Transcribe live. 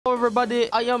Everybody,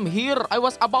 I am here. I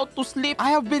was about to sleep.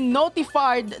 I have been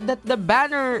notified that the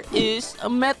banner is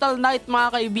Metal Knight,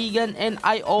 mga kaibigan, and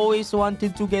I always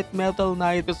wanted to get Metal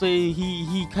Knight kasi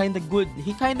he kinda good.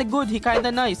 He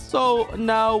kinda nice. So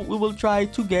now we will try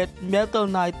to get Metal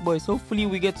Knight, boys. Hopefully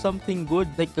we get something good,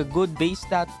 like a good base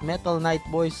stat Metal Knight,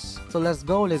 boys. So let's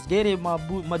go. Let's get it, my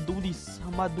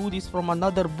dudes from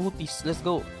another booties. Let's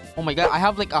go. Oh my god, I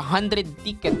have like 100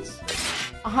 tickets.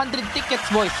 100 tickets,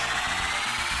 boys.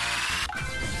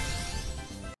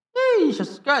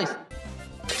 Jesus Christ.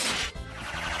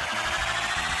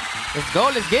 Let's go.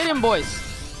 Let's get him, boys.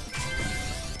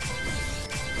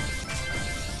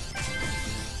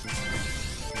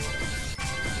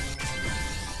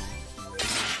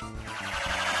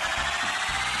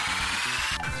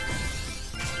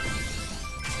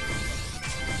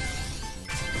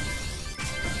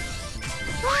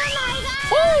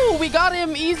 Oh, we got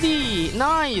him easy.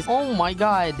 Nice. Oh my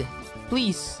god.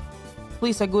 Please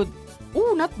a good.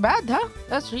 Oh, not bad, huh?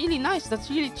 That's really nice. That's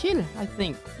really chill, I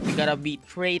think. We gotta be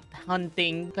trait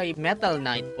hunting kay Metal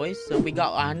Knight, boys. So we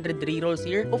got 100 rerolls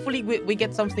here. Hopefully, we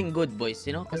get something good, boys.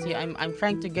 You know? Kasi I'm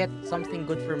trying to get something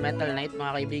good for Metal Knight,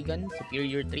 mga kaibigan.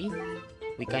 Superior 3.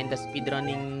 We kinda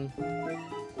speedrunning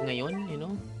ngayon, you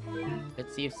know?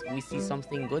 Let's see if we see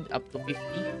something good. Up to 50.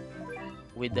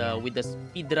 With the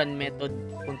speedrun method,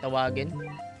 kung tawagin.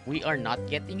 We are not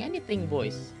getting anything,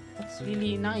 boys. That's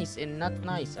really nice and not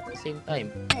nice at the same time.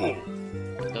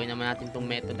 Gawin naman natin itong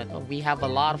method na to. We have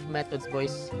a lot of methods,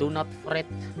 boys. Do not fret,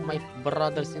 my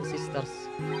brothers and sisters.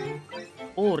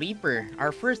 Oh, Reaper.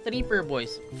 Our first Reaper,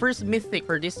 boys. First mythic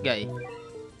for this guy.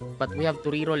 But we have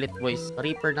to reroll it, boys.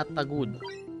 Reaper not a good.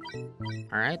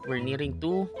 Alright, we're nearing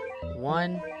 2,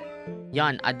 1.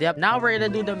 Yan, adept. Now we're gonna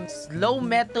do the slow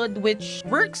method, which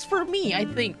works for me, I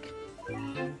think.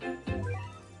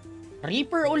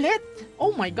 Reaper ulit. Oh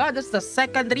my god, that's the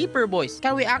second Reaper, boys.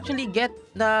 Can we actually get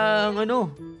the,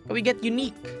 can we get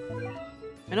unique?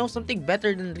 You know, something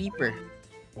better than Reaper.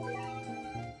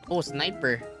 Oh,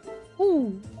 Sniper.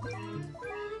 Ooh.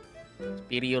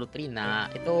 Superior 3 na.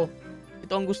 Ito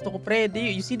ang gusto ko, pre.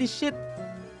 You see this shit?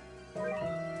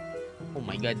 Oh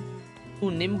my god. 2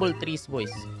 nimble trees,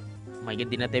 boys. Oh my god,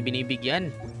 di natin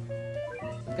binibigyan.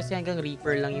 Kasi hanggang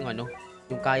Reaper lang yung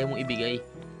yung kaya mong ibigay.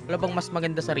 Wala bang mas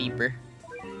maganda sa Reaper?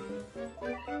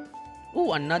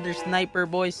 Oh, another sniper,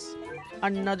 boys.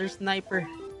 Another sniper.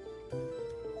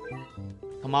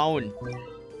 Come on.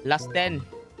 Last 10.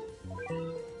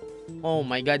 Oh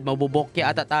my god, mabubokya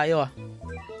ata tayo.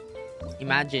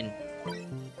 Imagine.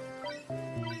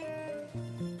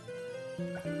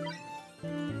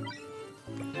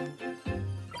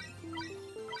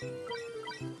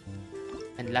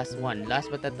 And last one.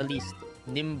 Last but not the least.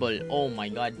 Nimble. Oh my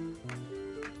god.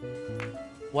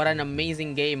 What an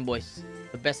amazing game, boys.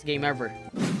 The best game ever.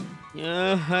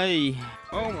 Yeah, hi.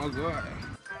 Oh my god.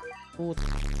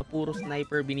 Puro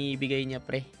sniper binibigay niya,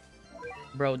 pre.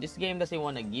 Bro, this game doesn't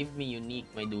wanna give me unique,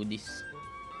 my dudes.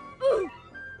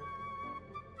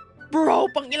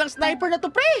 Bro, pang ilang sniper na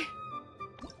to, pre?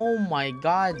 Oh my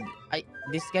god.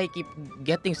 This guy keep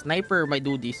getting sniper, my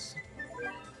dudes.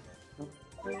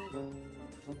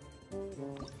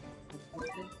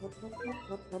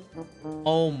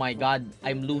 Oh my god,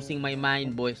 I'm losing my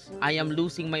mind, boys. I am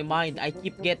losing my mind. I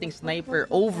keep getting sniper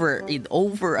over and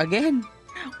over again.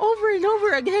 Over and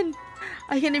over again.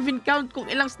 I can't even count kung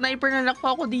ilang sniper na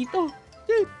nakuha ko dito.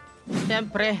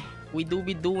 Siyempre, we do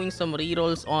be doing some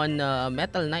rerolls on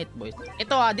Metal Knight, boys.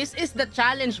 Ito this is the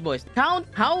challenge, boys. Count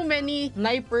how many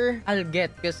sniper I'll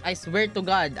get. Because I swear to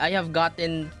God, I have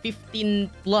gotten 15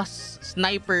 plus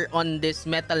sniper on this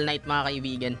Metal Knight, mga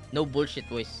kaibigan. No bullshit,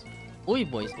 boys. Uy,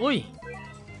 boys. Uy.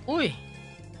 Uy.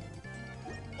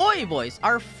 Uy, boys.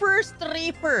 Our first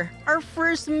Reaper. Our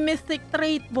first mythic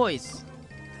trait, boys.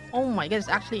 Oh my god, it's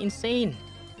actually insane.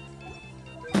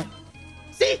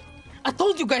 See? I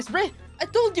told you guys, bro. I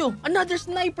told you. Another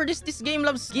sniper. This game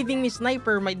loves giving me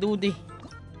sniper, my dude.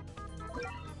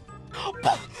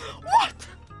 What?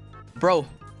 Bro,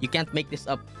 you can't make this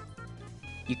up.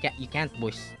 You can't,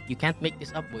 boys. You can't make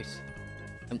this up, boys.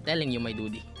 I'm telling you, my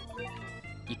dude.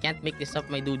 You can't make this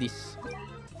up, my dudes.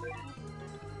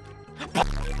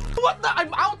 What the?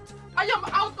 I'm out! I am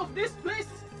out of this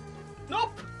place!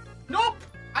 Nope! Nope!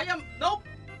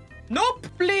 Nope!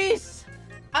 Please!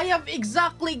 I have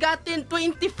exactly gotten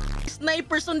 20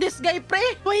 snipers on this guy, pre!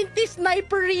 20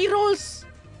 sniper rerolls!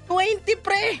 20,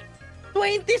 pre!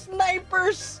 20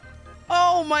 snipers!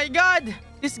 Oh my god!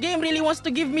 This game really wants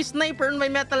to give me sniper on my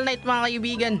Metal Knight, mga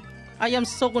kaibigan. I am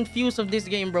so confused of this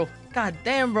game, bro. God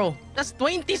damn, bro. That's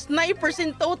 20 snipers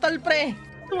in total, pre.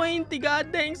 20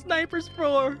 goddamn snipers,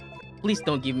 bro. Please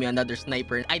don't give me another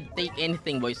sniper. I'd take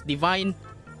anything, boys. Divine.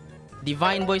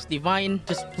 Divine, boys. Divine.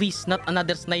 Just please, not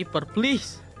another sniper.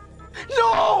 Please.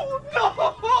 No! No!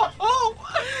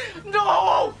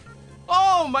 No!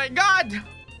 Oh my God!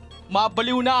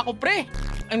 Mabaliw na ako, pre.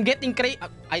 I'm getting crazy.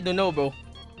 I don't know, bro.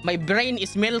 My brain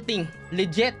is melting.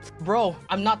 Legit, bro.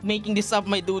 I'm not making this up,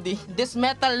 my dude. This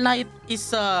Metal Knight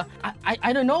is,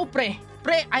 I don't know, pre.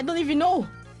 Pre, I don't even know.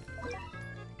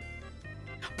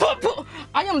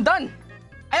 I am done.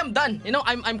 I am done. You know,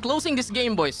 I'm closing this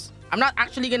game, boys. I'm not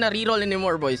actually gonna reroll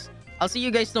anymore, boys. I'll see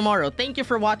you guys tomorrow. Thank you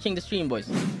for watching the stream, boys.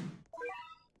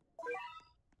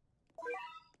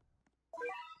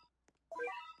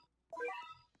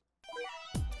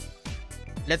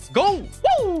 Let's go!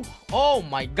 Woo! Oh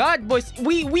my God, boys.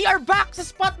 We are back sa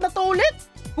spot na to ulit.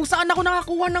 Kung saan ako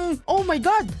nakakuha ng, oh my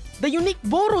God, the unique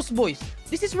Boros, boys.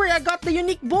 This is where I got the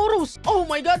unique Boros. Oh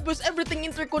my God, boys. Everything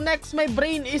interconnects. My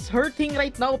brain is hurting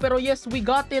right now. Pero yes, we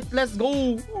got it. Let's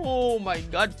go. Oh my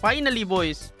God. Finally,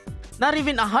 boys. Not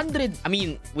even 100. I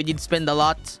mean, we did spend a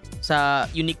lot sa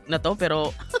unique na to.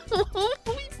 Pero,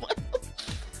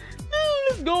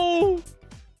 let's go.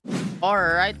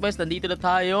 Alright, boys. Nandito na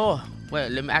tayo. Well,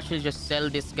 let me actually just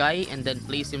sell this guy and then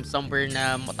place him somewhere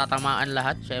na matatamaan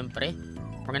lahat, syempre.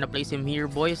 We're gonna place him here,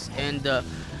 boys, and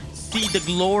see the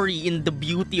glory in the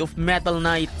beauty of Metal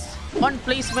Knights. On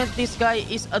placement, this guy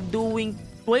is doing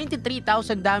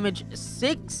 23,000 damage,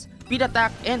 6 speed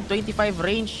attack, and 25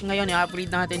 range. Ngayon,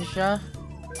 i-upgrade natin siya.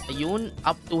 Ayun,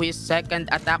 up to his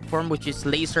second attack form, which is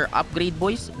laser upgrade,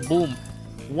 boys. Boom.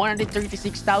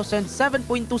 136,000,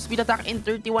 7.2 speed attack, and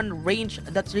 31 range.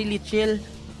 That's really chill.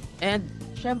 And,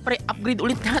 syempre, upgrade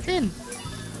ulit natin.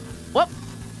 Whoop!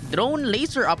 Drone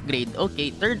laser upgrade.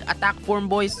 Okay, third attack form,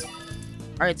 boys.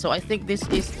 Alright, so I think this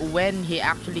is when he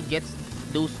actually gets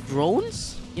those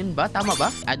drones. Yun ba? Tama ba?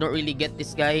 I don't really get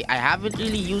this guy. I haven't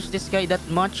really used this guy that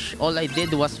much. All I did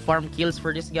was farm kills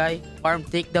for this guy. Farm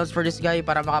takedowns for this guy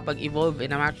para makapag-evolve. And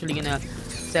I'm actually gonna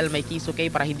sell my Kisuke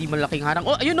para hindi malaking harang.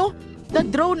 Oh, ayun no! The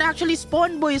drone actually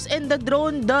spawned, boys, and the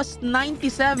drone does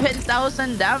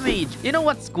 97,000 damage. You know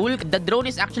what's cool? The drone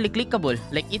is actually clickable.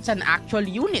 Like, it's an actual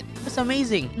unit. That's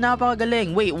amazing.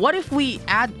 Napakagaling. Wait, what if we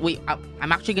add... Wait,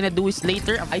 I'm actually gonna do this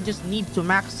later. I just need to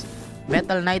max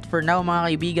Metal Knight for now,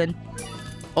 mga kaibigan.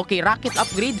 Okay, rocket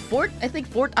upgrade. I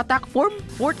think fourth attack form.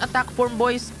 Fourth attack form,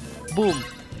 boys. Boom.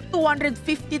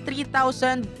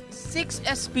 253,000, 6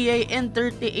 SPA, and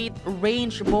 38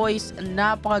 range, boys.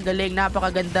 Napakagaling,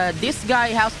 napakaganda. This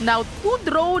guy has now 2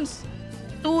 drones.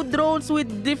 2 drones with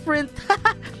different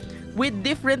with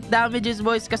different damages,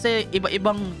 boys. Kasi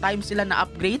iba-ibang times sila na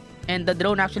upgrade. And the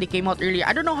drone actually came out earlier.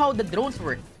 I don't know how the drones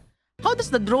work. How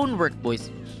does the drone work, boys?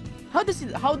 How does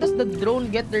the drone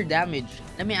get their damage?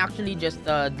 Let me actually just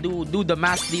do the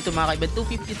math dito, mga kaibigan.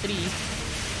 253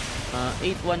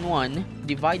 811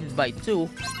 divided by 2.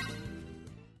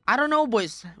 I don't know,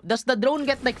 boys. Does the drone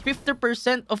get like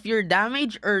 50% of your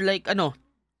damage or like ano?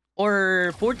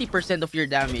 Or 40% of your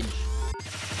damage?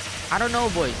 I don't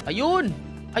know, boys. Ayun!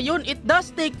 Ayun, it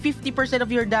does take 50%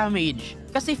 of your damage.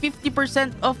 Kasi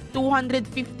 50% of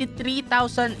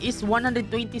 253,000 is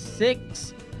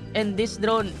 126. And this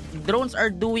drones are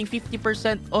doing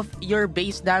 50% of your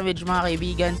base damage, mga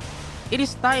kaibigan. It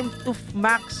is time to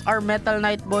max our Metal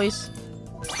Knight, boys.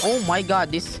 Oh my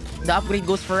God, the upgrade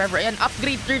goes forever. And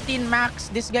upgrade 13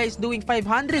 max. This guy is doing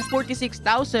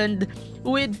 546,000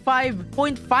 with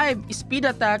 5.5 speed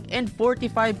attack and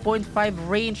 45.5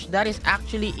 range. That is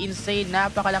actually insane.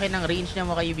 Napakalaki ng range niya,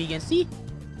 mga kaibigan. See?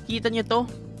 Kita nyo to?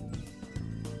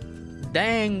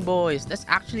 Dang, boys. That's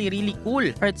actually really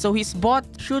cool. Alright, so his bot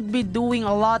should be doing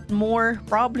a lot more.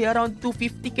 Probably around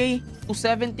 250k,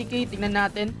 270k. Tingnan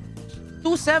natin.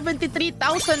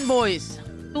 273,000, boys.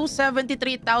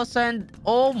 273,000.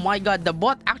 Oh my God. The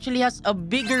bot actually has a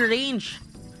bigger range.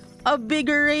 A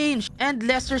bigger range. And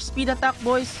lesser speed attack,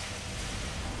 boys.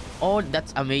 Oh, that's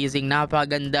amazing.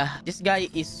 Napaganda. This guy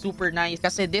is super nice.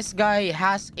 Kasi this guy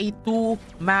has a 2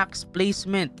 max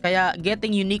placement. Kaya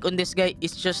getting unique on this guy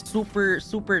is just super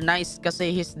nice. Kasi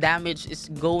his damage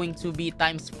is going to be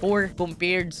times 4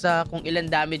 compared sa kung ilan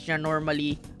damage niya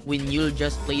normally when you'll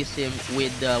just place him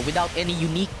with without any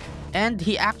unique. And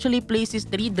he actually places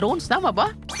 3 drones. Tama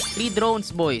ba? 3 drones,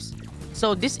 boys.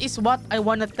 So this is what I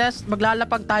wanna test.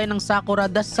 Maglalapag tayo ng Sakura.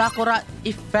 Does Sakura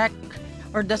effect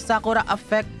or does Sakura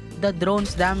affect the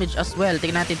drone's damage as well?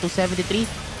 Tingnan natin. 273.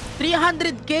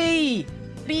 300k!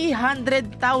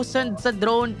 300,000 sa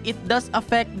drone. It does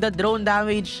affect the drone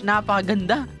damage.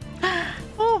 Napakaganda.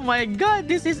 Oh my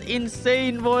God. This is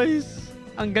insane, boys.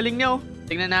 Ang galing nyo.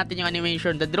 Tingnan natin yung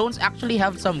animation. The drones actually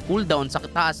have some cooldown sa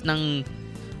taas ng,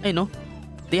 ay no,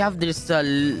 They have this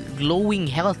glowing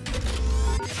health.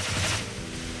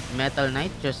 Metal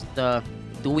Knight just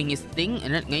doing his thing.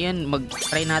 And ngayon,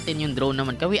 mag-try natin yung drone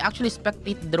naman. Can we actually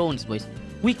spectate drones, boys?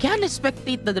 We can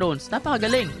spectate the drones.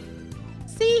 Napakagaling.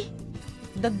 See?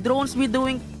 The drones be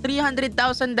doing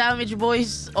 300,000 damage,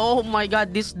 boys. Oh my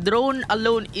god, this drone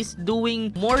alone is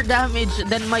doing more damage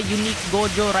than my unique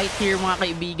Gojo right here, mga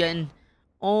kaibigan.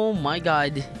 Oh my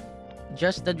god.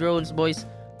 Just the drones, boys.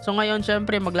 So ngayon,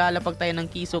 syempre, maglalapag tayo ng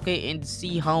Kisuke and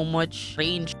see how much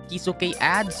range Kisuke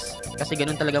adds. Kasi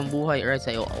ganun talagang buhay. Alright,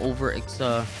 so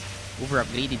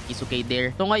over-upgraded Kisuke there.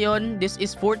 So ngayon, this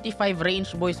is 45 range,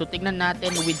 boys. So tignan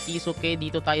natin with Kisuke.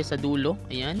 Dito tayo sa dulo.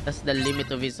 Ayan, that's the limit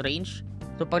of his range.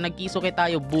 So pag nag-Kisuke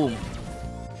tayo, boom.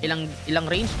 Ilang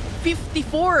range?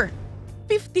 54!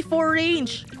 54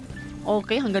 range!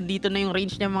 Okay, hanggang dito na yung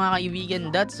range niya, mga kaibigan.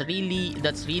 That's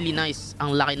really nice.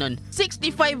 Ang laki nun.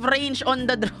 65 range on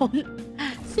the drone.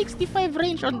 65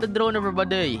 range on the drone,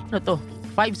 everybody. Ano to?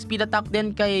 5 speed attack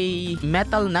din kay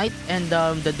Metal Knight. And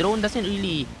the drone doesn't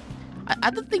really... I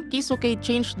don't think Kisuke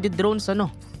changed the drone's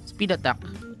speed attack.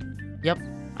 Yep.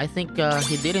 I think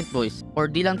he didn't, boys. Or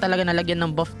di lang talaga nalagyan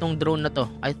ng buff tong drone na to.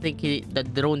 I think the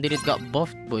drone didn't got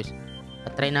buffed, boys.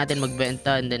 At try natin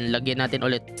magbenta and then lagyan natin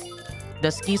ulit.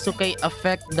 Does Kisuke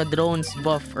affect the drone's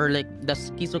buff? Or like,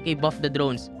 does Kisuke buff the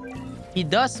drones? He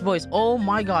does, boys. Oh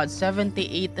my god,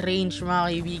 78 range, mga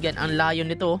kaibigan. Ang layo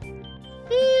nito.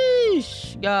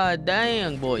 Sheesh! God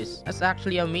dang, boys. That's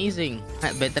actually amazing.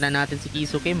 Benta na natin si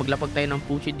Kisuke. Maglapag tayo ng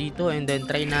Puchi dito and then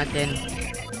try natin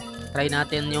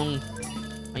yung...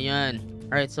 Ayan.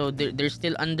 Alright, so they're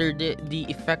still under the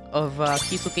effect of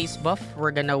Kisuke's buff.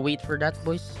 We're gonna wait for that,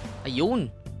 boys.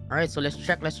 Ayun. Alright, so let's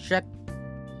check.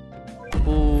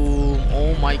 Boom.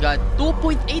 Oh my god.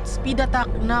 2.8 speed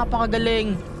attack.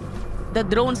 Napakagaling. The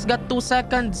drones got 2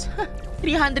 seconds.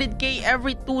 300k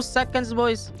every 2 seconds,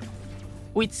 boys.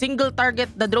 With single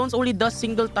target. The drones only does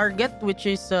single target, which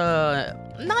is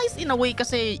nice in a way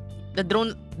kasi the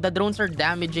drones are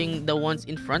damaging the ones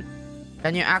in front.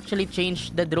 Can you actually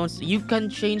change the drones? You can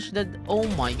change the... Oh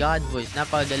my god, boys.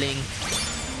 Napagaling.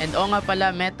 And nga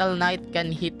pala, Metal Knight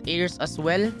can hit airs as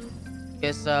well.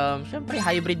 Because, syempre,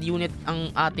 hybrid unit ang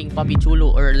ating Papi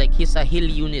Chulo. Or like, he's a heal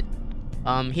unit.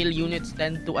 Heal units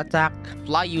tend to attack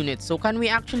fly units. So, can we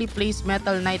actually place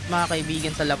Metal Knight, mga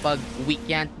kaibigan, sa lapag? We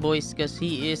can't, boys. Because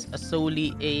he is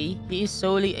solely a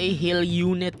heal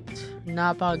unit.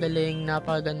 Napagaling,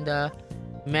 napaganda.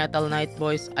 Metal Knight,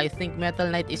 boys. I think Metal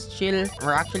Knight is chill.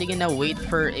 We're actually gonna wait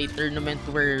for a tournament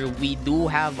where we do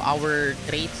have our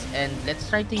traits, and let's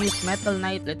try to use Metal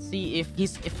Knight. Let's see if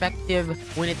he's effective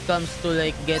when it comes to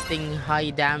like getting high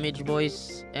damage,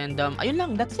 boys. And ayun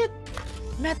lang, that's it.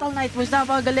 Metal Knight, boys.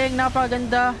 Napagaling,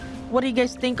 napaganda. What do you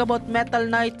guys think about Metal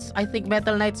Knights? I think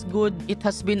Metal Knight's good. It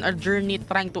has been a journey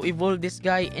trying to evolve this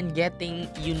guy and getting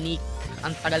unique.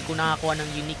 Ang tagal ko nakakuha ng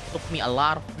unique. Took me a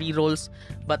lot of rerolls,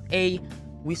 but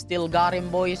we still got him,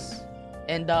 boys.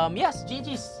 And yes,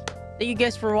 GG's. Thank you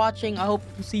guys for watching. I hope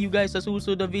to see you guys sa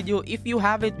susunod na video. If you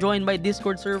haven't joined my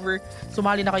Discord server,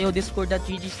 sumali na kayo,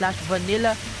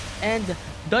 discord.gg/vanilla. And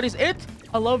that is it.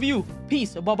 I love you.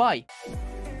 Peace. Bye-bye.